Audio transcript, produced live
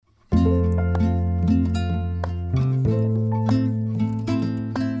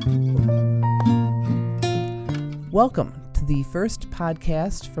Welcome to the first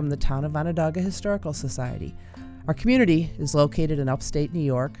podcast from the Town of Onondaga Historical Society. Our community is located in upstate New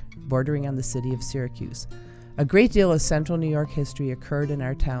York, bordering on the city of Syracuse. A great deal of central New York history occurred in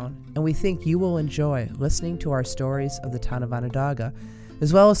our town, and we think you will enjoy listening to our stories of the town of Onondaga,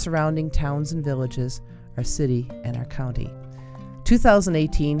 as well as surrounding towns and villages, our city, and our county.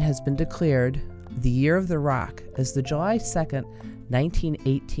 2018 has been declared the Year of the Rock, as the July 2nd,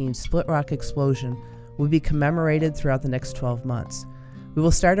 1918 Split Rock explosion will be commemorated throughout the next 12 months. We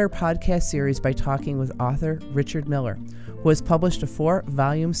will start our podcast series by talking with author Richard Miller, who has published a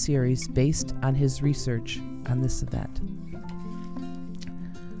 4-volume series based on his research on this event.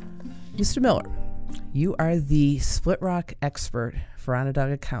 Mr. Miller, you are the Split Rock expert for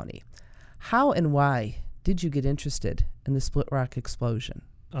Onondaga County. How and why did you get interested in the Split Rock explosion?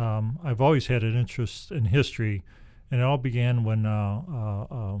 I've always had an interest in history, and it all began when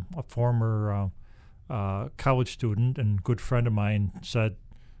a former college student and good friend of mine said,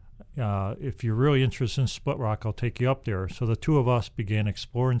 if you're really interested in Split Rock, I'll take you up there. So the two of us began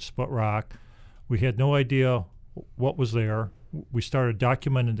exploring Split Rock. We had no idea what was there. We started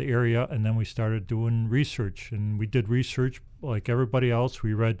documenting the area, and then we started doing research. And we did research like everybody else.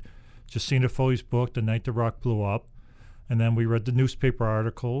 We read Justina Foley's book, The Night the Rock Blew Up, and then we read the newspaper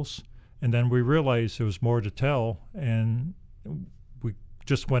articles, and then we realized there was more to tell, and we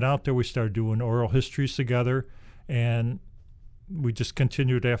just went out there. We started doing oral histories together, and we just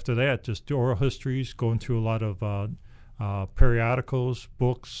continued after that, just oral histories, going through a lot of periodicals,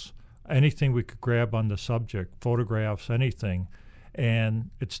 books, anything we could grab on the subject, photographs, anything.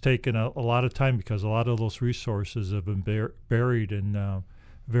 And it's taken a lot of time because a lot of those resources have been buried in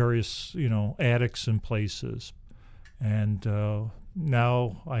various, attics and places. And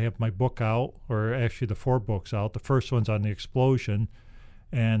now I have my book out, or actually the 4 books out. The first one's on the explosion.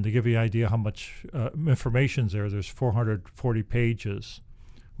 And to give you an idea how much information's there's 440 pages,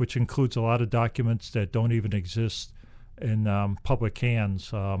 which includes a lot of documents that don't even exist in public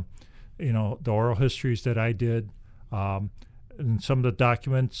hands. The oral histories that I did, and some of the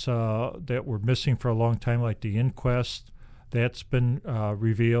documents that were missing for a long time, like the inquest, that's been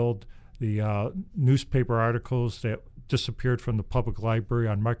revealed. The newspaper articles that disappeared from the public library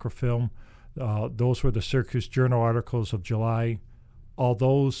on microfilm, those were the Syracuse Journal articles of July. All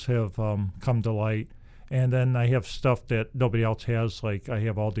those have come to light. And then I have stuff that nobody else has, like I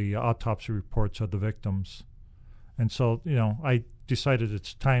have all the autopsy reports of the victims. And so, I decided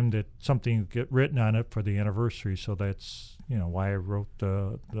it's time that something would get written on it for the anniversary. So that's, why I wrote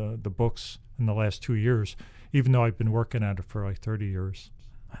the books in the last 2 years, even though I've been working on it for like 30 years.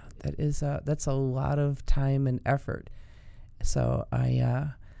 That's a lot of time and effort. So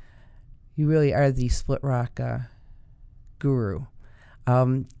you really are the Split Rock guru.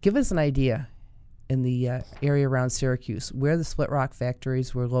 Give us an idea in the area around Syracuse where the Split Rock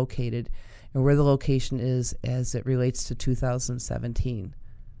factories were located and where the location is as it relates to 2017.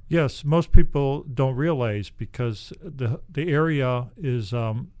 Yes, most people don't realize because the area is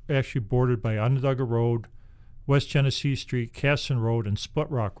actually bordered by Onondaga Road, West Genesee Street, Casson Road, and Split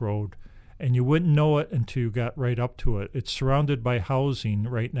Rock Road, and you wouldn't know it until you got right up to it. It's surrounded by housing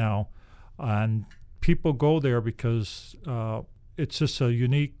right now, and people go there because it's just a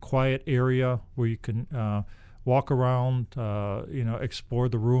unique, quiet area where you can walk around, explore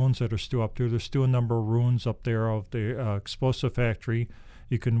the ruins that are still up there. There's still a number of ruins up there of the explosive factory.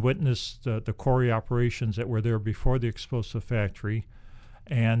 You can witness the quarry operations that were there before the explosive factory,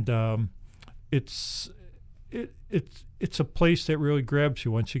 and it's a place that really grabs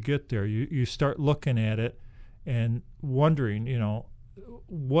you once you get there. You start looking at it and wondering,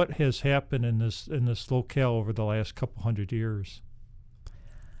 what has happened in this locale over the last couple hundred years.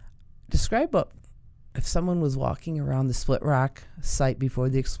 Describe if someone was walking around the Split Rock site before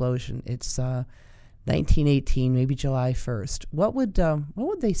the explosion. It's 1918, maybe July 1st. What would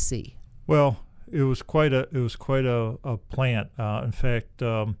they see? Well, it was quite a plant. In fact,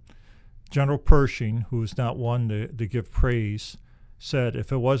 General Pershing, who is not one to give praise, said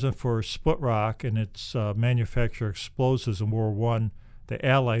if it wasn't for Split Rock and its manufacture of explosives in World War I, the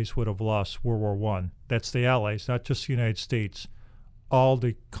Allies would have lost World War I. That's the Allies, not just the United States. All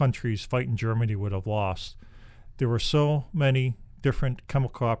the countries fighting Germany would have lost. There were so many different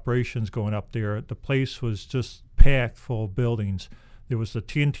chemical operations going up there. The place was just packed full of buildings. There was the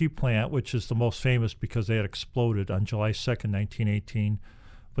TNT plant, which is the most famous because they had exploded on July 2nd, 1918.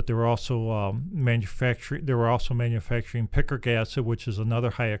 But they were also manufacturing picker acid, which is another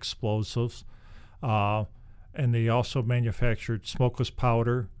high explosives. And they also manufactured smokeless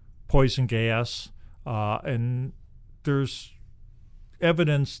powder, poison gas, and there's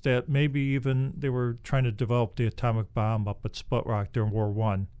evidence that maybe even they were trying to develop the atomic bomb up at Split Rock during World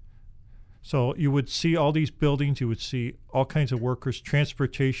War I. So you would see all these buildings, you would see all kinds of workers,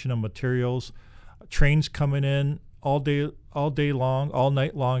 transportation of materials, trains coming in all day long, all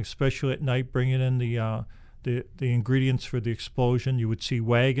night long, especially at night, bringing in the ingredients for the explosion. You would see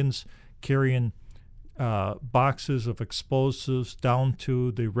wagons carrying boxes of explosives down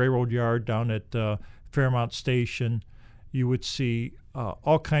to the railroad yard down at Fairmount Station. You would see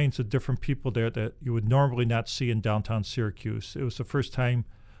all kinds of different people there that you would normally not see in downtown Syracuse. It was the first time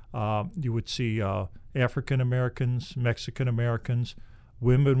you would see African Americans, Mexican Americans.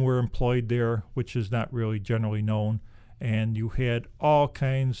 Women were employed there, which is not really generally known. And you had all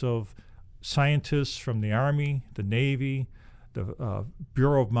kinds of scientists from the Army, the Navy, the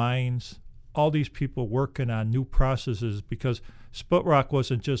Bureau of Mines, all these people working on new processes, because Split Rock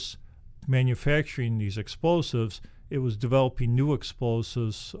wasn't just manufacturing these explosives, it was developing new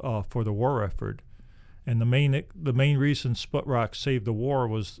explosives for the war effort. And the main reason Split Rock saved the war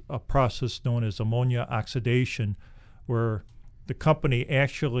was a process known as ammonia oxidation, where the company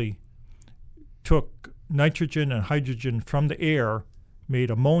actually took nitrogen and hydrogen from the air, made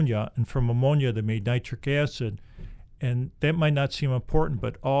ammonia, and from ammonia they made nitric acid. And that might not seem important,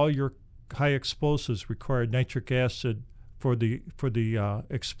 but all your high explosives required nitric acid for the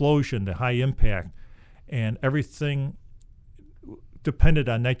explosion, the high impact, and everything depended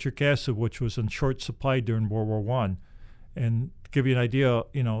on nitric acid, which was in short supply during World War I. And to give you an idea,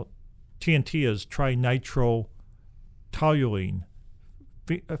 TNT is trinitrotoluene.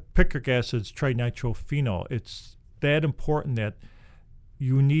 Picric acid's trinitrophenol. It's that important that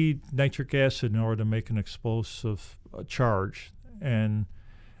you need nitric acid in order to make an explosive charge. And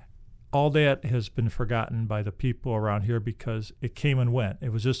all that has been forgotten by the people around here because it came and went.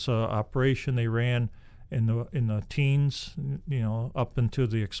 It was just an operation they ran in the teens, up into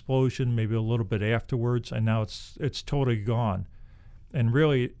the explosion, maybe a little bit afterwards, and now it's totally gone. And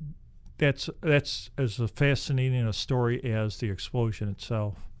really, that's as fascinating a story as the explosion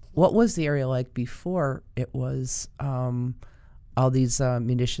itself. What was the area like before it was all these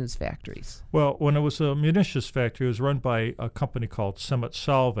munitions factories? Well, when it was a munitions factory, it was run by a company called Cemet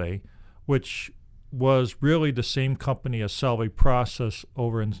Salve, which was really the same company as Salve Process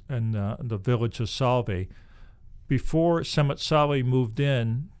over in the village of Salve. Before Cemet Salve moved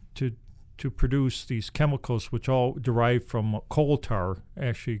in to produce these chemicals, which all derived from coal tar.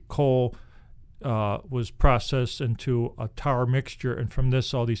 Actually, coal was processed into a tar mixture, and from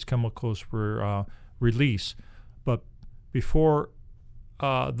this, all these chemicals were released. But before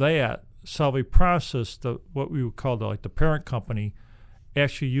that, Salve Process, what we would call the parent company,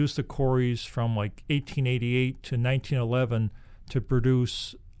 actually used the quarries from 1888 to 1911 to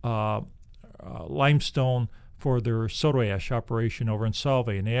produce limestone for their soda ash operation over in Salve.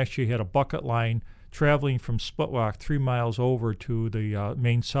 And they actually had a bucket line traveling from Split Rock 3 miles over to the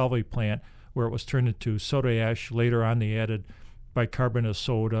main Salve plant, where it was turned into soda ash. Later on, they added bicarbonate of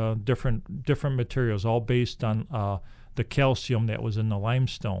soda, different materials, all based on the calcium that was in the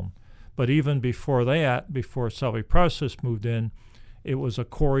limestone. But even before that, before Salve Process moved in, it was a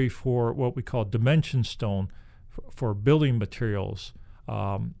quarry for what we call dimension stone for building materials.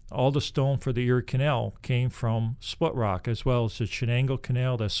 All the stone for the Erie Canal came from Split Rock, as well as the Shenango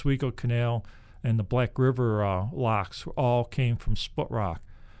Canal, the Oswego Canal, and the Black River locks all came from Split Rock.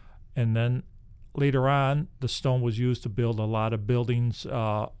 And then later on, the stone was used to build a lot of buildings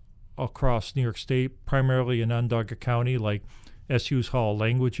across New York State, primarily in Onondaga County, like SU's Hall of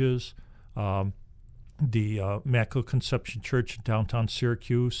Languages, the Immaculate Conception Church in downtown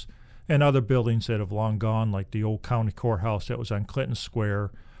Syracuse, and other buildings that have long gone, like the old county courthouse that was on Clinton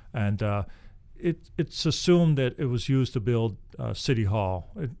Square. And it's assumed that it was used to build City Hall.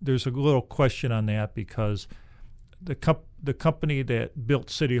 There's a little question on that because the company that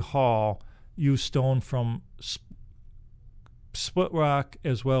built City Hall used stone from Split Rock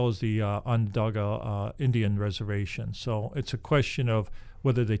as well as the Onondaga Indian Reservation. So it's a question of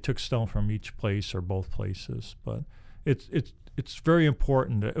whether they took stone from each place or both places. But it's very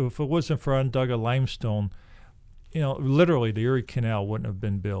important. If it wasn't for Onondaga limestone, literally the Erie Canal wouldn't have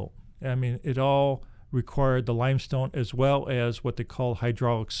been built. I mean, it all required the limestone as well as what they call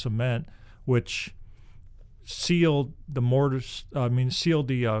hydraulic cement, which sealed the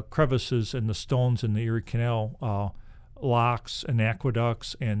crevices and the stones in the Erie Canal locks and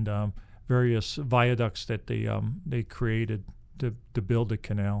aqueducts and various viaducts that they created to build the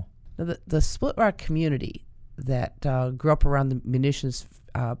canal. Now the Split Rock community that grew up around the munitions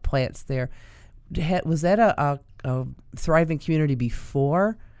plants there, was that a thriving community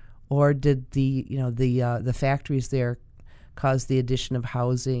before, or did the factories there caused the addition of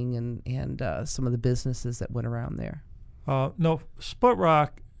housing and some of the businesses that went around there? No, Split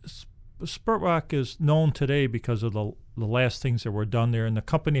Rock is known today because of the last things that were done there, and the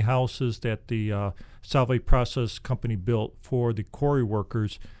company houses that the Solvay Process Company built for the quarry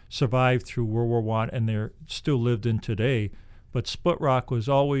workers survived through World War I, and they're still lived in today. But Split Rock was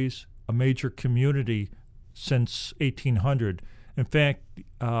always a major community since 1800. In fact,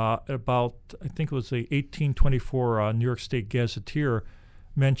 about, I think it was the 1824 New York State Gazetteer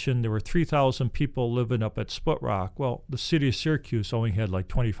mentioned there were 3,000 people living up at Split Rock. Well, the city of Syracuse only had like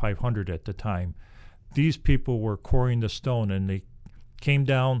 2,500 at the time. These people were quarrying the stone, and they came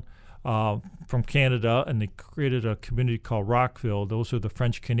down from Canada, and they created a community called Rockville. Those are the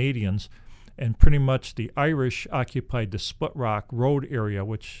French Canadians. And pretty much the Irish occupied the Split Rock Road area,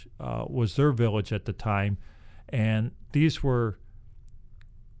 which was their village at the time. And these were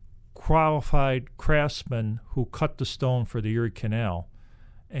qualified craftsmen who cut the stone for the Erie Canal.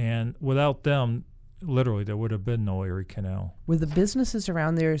 And without them, literally, there would have been no Erie Canal. Were the businesses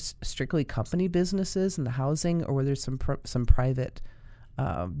around there strictly company businesses and the housing, or were there some private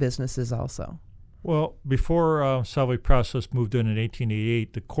businesses also? Well, before Solvay Process moved in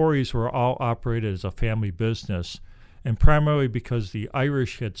 1888, the quarries were all operated as a family business, and primarily because the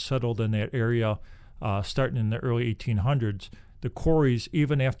Irish had settled in that area starting in the early 1800s. The quarries,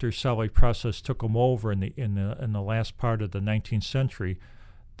 even after Solvay Process took them over in the last part of the 19th century,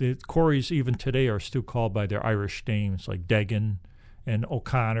 the quarries even today are still called by their Irish names, like Deggan and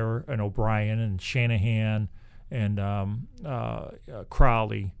O'Connor and O'Brien and Shanahan and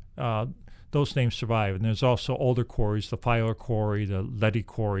Crowley. Those names survive. And there's also older quarries, the Filer Quarry, the Leddy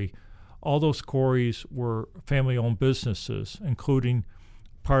Quarry. All those quarries were family-owned businesses, including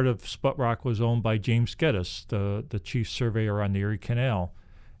part of Split Rock was owned by James Geddes, the chief surveyor on the Erie Canal.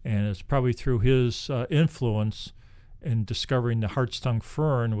 And it's probably through his influence in discovering the hartstongue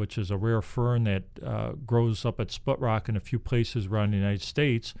fern, which is a rare fern that grows up at Split Rock in a few places around the United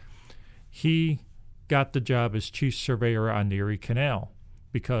States. He got the job as chief surveyor on the Erie Canal,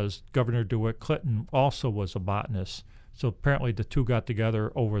 because Governor DeWitt Clinton also was a botanist. So apparently the two got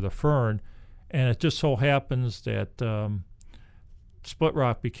together over the fern, and it just so happens that Split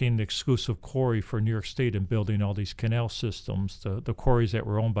Rock became the exclusive quarry for New York State in building all these canal systems, the quarries that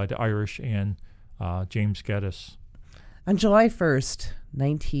were owned by the Irish and James Geddes. On July 1st,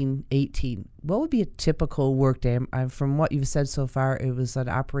 1918, what would be a typical work day? From what you've said so far, it was an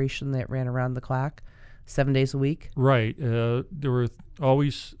operation that ran around the clock, 7 days a week? Right. There were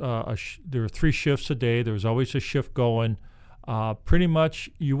always there were 3 shifts a day. There was always a shift going. Pretty much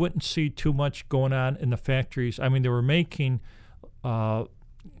you wouldn't see too much going on in the factories. I mean, they were making all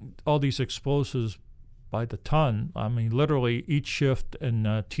these explosives by the ton. I mean, literally each shift in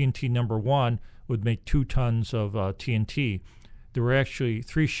TNT number 1 would make 2 tons of TNT. There were actually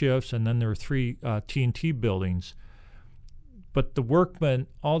 3 shifts, and then there were 3 TNT buildings. But the workmen,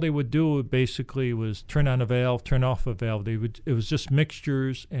 all they would do basically was turn on a valve, turn off a valve. It was just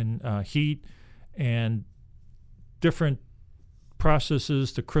mixtures and heat and different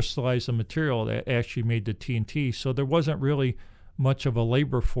processes to crystallize the material that actually made the TNT. So there wasn't really much of a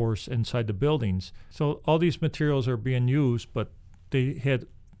labor force inside the buildings. So all these materials are being used, but they had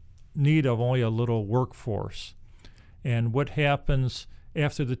need of only a little workforce. And what happens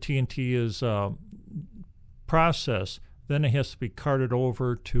after the TNT is processed, then it has to be carted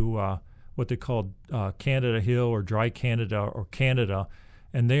over to what they called Canada Hill or Dry Canada or Canada.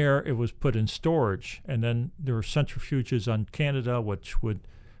 And there it was put in storage. And then there were centrifuges on Canada, which would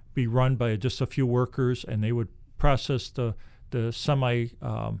be run by just a few workers, and they would process the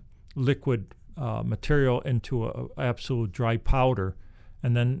semi-liquid material into an absolute dry powder,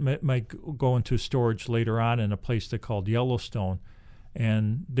 and then might go into storage later on in a place they called Yellowstone.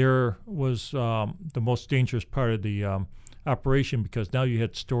 And there was the most dangerous part of the operation, because now you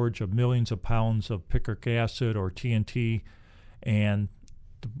had storage of millions of pounds of picric acid or TNT, and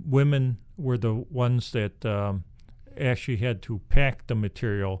the women were the ones that actually had to pack the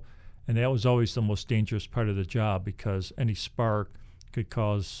material, and that was always the most dangerous part of the job, because any spark could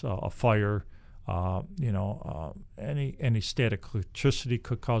cause a fire. Any static electricity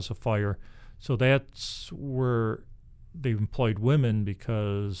could cause a fire. So that's where they employed women,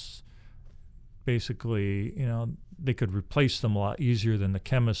 because basically, they could replace them a lot easier than the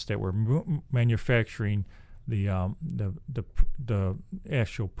chemists that were manufacturing the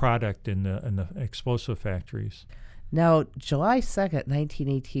actual product in the explosive factories. Now, July 2nd,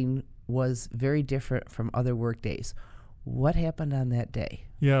 1918 was very different from other work days. What happened on that day?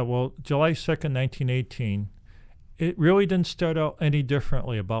 Yeah, well, July 2nd, 1918, it really didn't start out any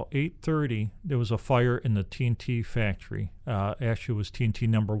differently. About 8:30, there was a fire in the TNT factory. Actually, it was TNT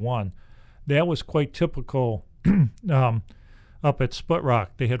number 1. That was quite typical up at Split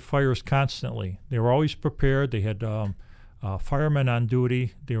Rock. They had fires constantly. They were always prepared. They had firemen on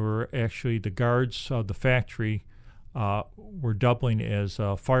duty. They were actually the guards of the factory were doubling as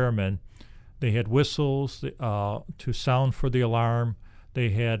firemen. They had whistles to sound for the alarm. They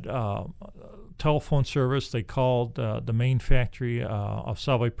had telephone service. They called the main factory of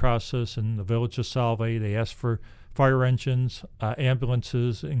Salve Process in the village of Salve. They asked for fire engines,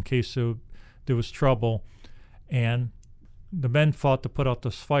 ambulances in case there was trouble. And the men fought to put out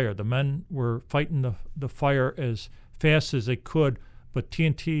this fire. The men were fighting the fire as fast as they could, but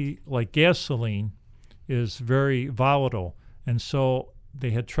TNT, like gasoline, is very volatile. And so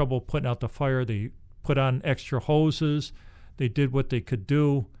they had trouble putting out the fire. They put on extra hoses. They did what they could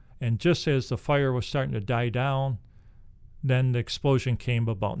do. And just as the fire was starting to die down, then the explosion came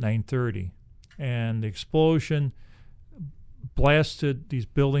about 9:30. And the explosion blasted these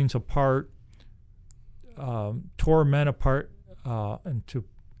buildings apart, tore men apart into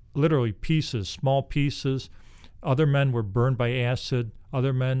literally pieces, small pieces. Other men were burned by acid.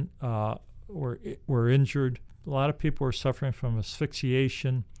 Other men were injured. A lot of people were suffering from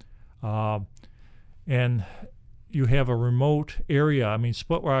asphyxiation. And you have a remote area. I mean,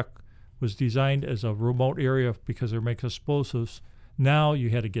 Split Rock was designed as a remote area because they're making explosives. Now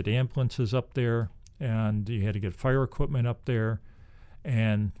you had to get ambulances up there, and you had to get fire equipment up there,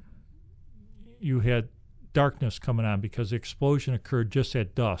 and you had darkness coming on because the explosion occurred just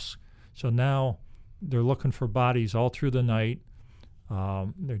at dusk. So now they're looking for bodies all through the night.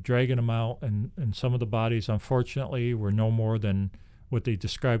 They're dragging them out, and some of the bodies, unfortunately, were no more than what they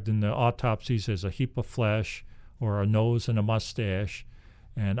described in the autopsies as a heap of flesh or a nose and a mustache,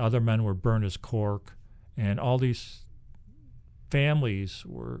 and other men were burned as cork. And all these families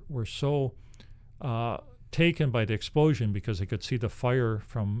were so taken by the explosion because they could see the fire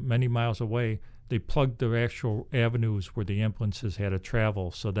from many miles away. They plugged the actual avenues where the ambulances had to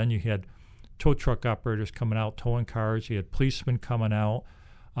travel. So then you had tow truck operators coming out, towing cars. You had policemen coming out,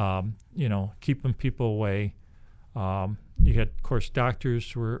 keeping people away. You had, of course,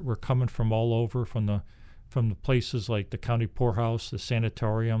 doctors were coming from all over, from the places like the county poorhouse, the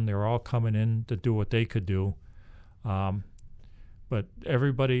sanatorium. They were all coming in to do what they could do. But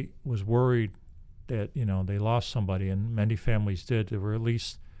everybody was worried that, they lost somebody, and many families did. There were at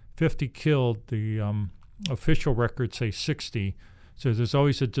least 50 killed. The official records say 60. So there's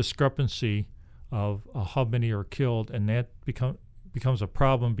always a discrepancy of how many are killed, and that becomes a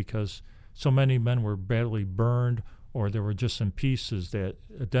problem because so many men were badly burned or they were just in pieces that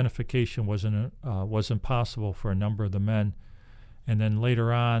identification wasn't possible for a number of the men. And then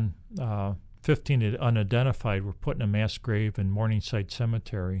later on, 15 unidentified were put in a mass grave in Morningside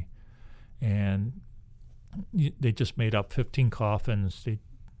Cemetery, and they just made up 15 coffins.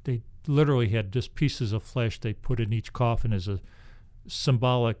 They literally had just pieces of flesh they put in each coffin as a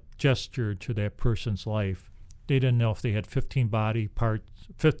symbolic gesture to that person's life. They didn't know if they had 15 body parts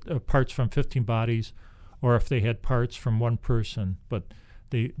from 15 bodies, or if they had parts from one person. But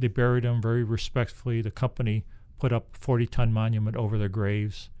they buried them very respectfully. The company put up a 40-ton monument over their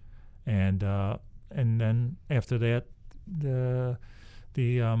graves, and then after that, the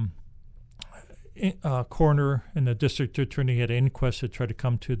coroner and the district attorney had an inquest to try to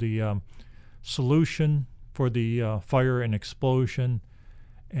come to the solution for the fire and explosion,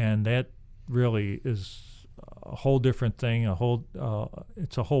 and that really is a whole different thing.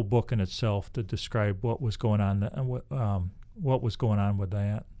 It's a whole book in itself to describe what was going on what was going on with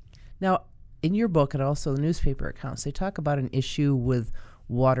that. Now, in your book and also the newspaper accounts, they talk about an issue with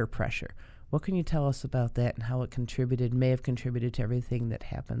water pressure. What can you tell us about that and how it may have contributed to everything that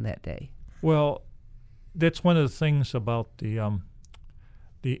happened that day? Well, that's one of the things about the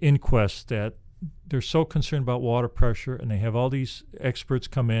inquest, that they're so concerned about water pressure, and they have all these experts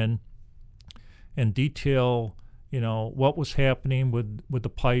come in and detail, what was happening with the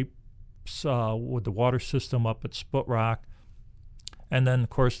pipes, with the water system up at Split Rock. And then, of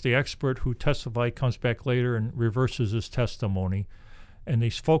course, the expert who testified comes back later and reverses his testimony. And they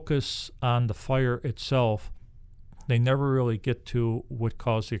focus on the fire itself. They never really get to what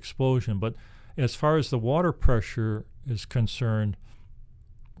caused the explosion. But as far as the water pressure is concerned,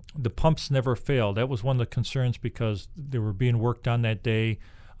 the pumps never failed. That was one of the concerns because they were being worked on that day.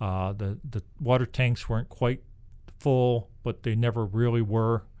 The water tanks weren't quite full, but they never really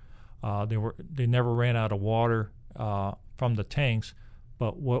were. They never ran out of water from the tanks.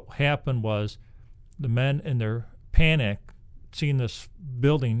 But what happened was the men, in their panic, seeing this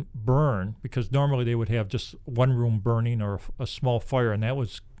building burn, because normally they would have just one room burning or a small fire, and that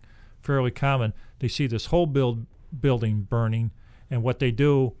was fairly common. They see this whole building burning, and what they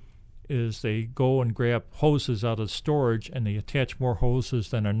do is they go and grab hoses out of storage, and they attach more hoses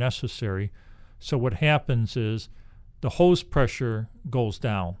than are necessary. So what happens is the hose pressure goes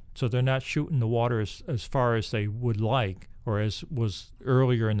down, so they're not shooting the water as far as they would like, or as was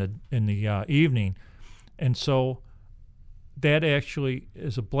earlier in the evening. And so that actually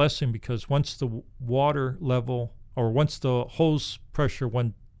is a blessing, because once the water level, or once the hose pressure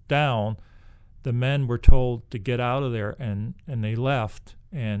went down, the men were told to get out of there, and they left.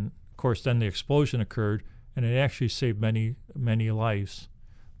 And of course then the explosion occurred, and it actually saved many, many lives.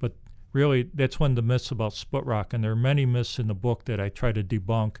 But really, that's one of the myths about Split Rock, and there are many myths in the book that I try to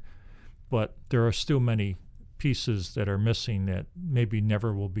debunk, but there are still many pieces that are missing that maybe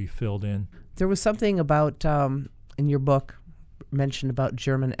never will be filled in. There was something about, in your book, mentioned about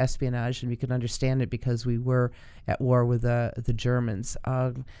German espionage, and we can understand it because we were at war with the Germans.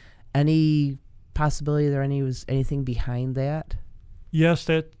 Any possibility there was anything behind that? Yes,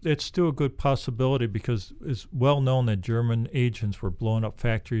 that's still a good possibility, because it's well known that German agents were blowing up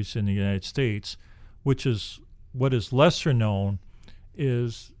factories in the United States, which is what is lesser known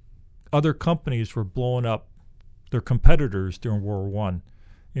is other companies were blowing up their competitors during World War I.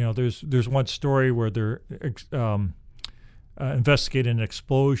 You know, there's one story where they're investigating an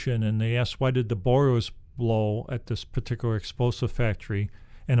explosion, and they asked, why did the boilers blow at this particular explosive factory?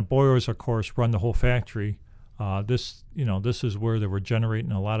 And the boilers, of course, run the whole factory. This is where they were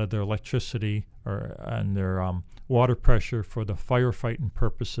generating a lot of their electricity and their water pressure for the firefighting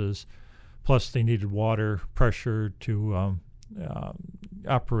purposes. Plus, they needed water pressure to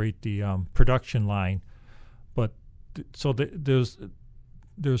operate the production line. But there's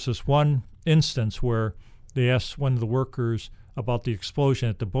this one instance where they asked one of the workers about the explosion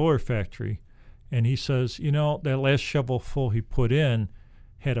at the boiler factory, and he says, that last shovelful he put in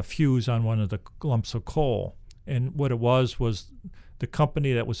had a fuse on one of the lumps of coal. And what it was the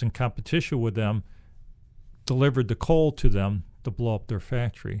company that was in competition with them delivered the coal to them to blow up their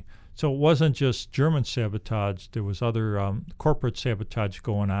factory. So it wasn't just German sabotage. There was other corporate sabotage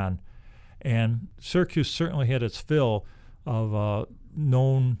going on. And Syracuse certainly had its fill of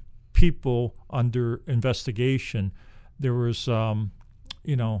known people under investigation. There was, a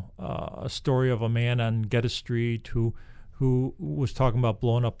story of a man on Geddes Street who was talking about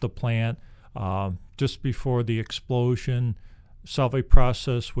blowing up the plant. Just before the explosion, Salve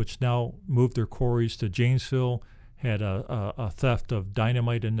Process, which now moved their quarries to Janesville, had a theft of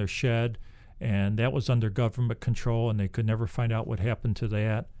dynamite in their shed, and that was under government control, and they could never find out what happened to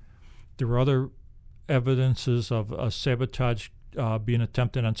that. There were other evidences of sabotage being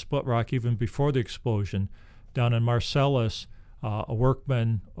attempted on Split Rock even before the explosion. Down in Marcellus, a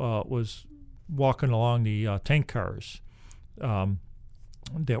workman was walking along the tank cars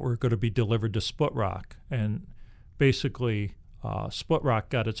that were going to be delivered to Split Rock. And basically, Split Rock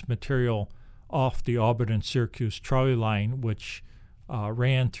got its material off the Auburn and Syracuse trolley line, which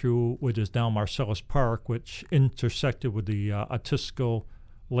ran through what is now Marcellus Park, which intersected with the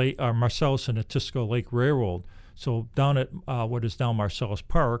Marcellus and Atisco Lake Railroad. So down at what is now Marcellus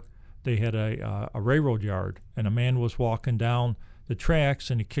Park, they had a railroad yard, and a man was walking down the tracks,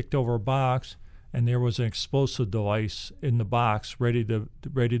 and he kicked over a box, and there was an explosive device in the box ready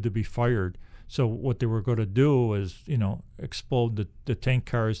to be fired. So what they were going to do is, explode the tank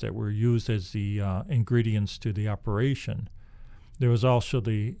cars that were used as the ingredients to the operation. There was also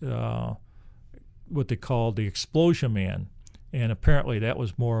the what they called the Explosion Man, and apparently that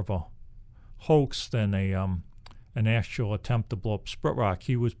was more of a hoax than an actual attempt to blow up Split Rock.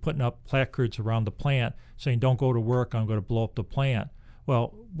 He was putting up placards around the plant saying, "Don't go to work, I'm going to blow up the plant."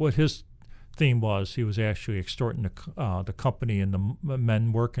 Well, what his theme was, he was actually extorting the company and the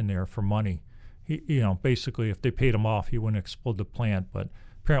men working there for money. He, basically, if they paid him off, he wouldn't explode the plant, but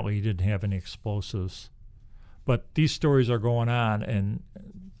apparently he didn't have any explosives. But these stories are going on, and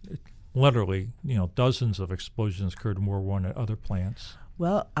literally, dozens of explosions occurred in World War I at other plants.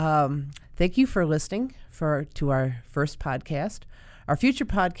 Well, thank you for listening to our first podcast. Our future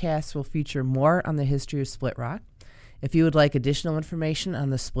podcasts will feature more on the history of Split Rock. If you would like additional information on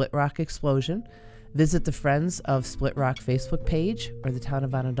the Split Rock explosion, visit the Friends of Split Rock Facebook page or the Town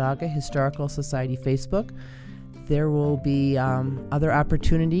of Onondaga Historical Society Facebook. There will be other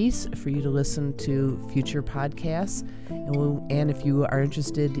opportunities for you to listen to future podcasts. And if you are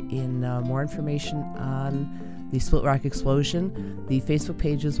interested in more information on the Split Rock explosion, the Facebook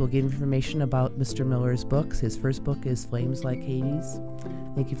pages will give information about Mr. Miller's books. His first book is Flames Like Hades.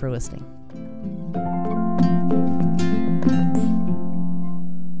 Thank you for listening.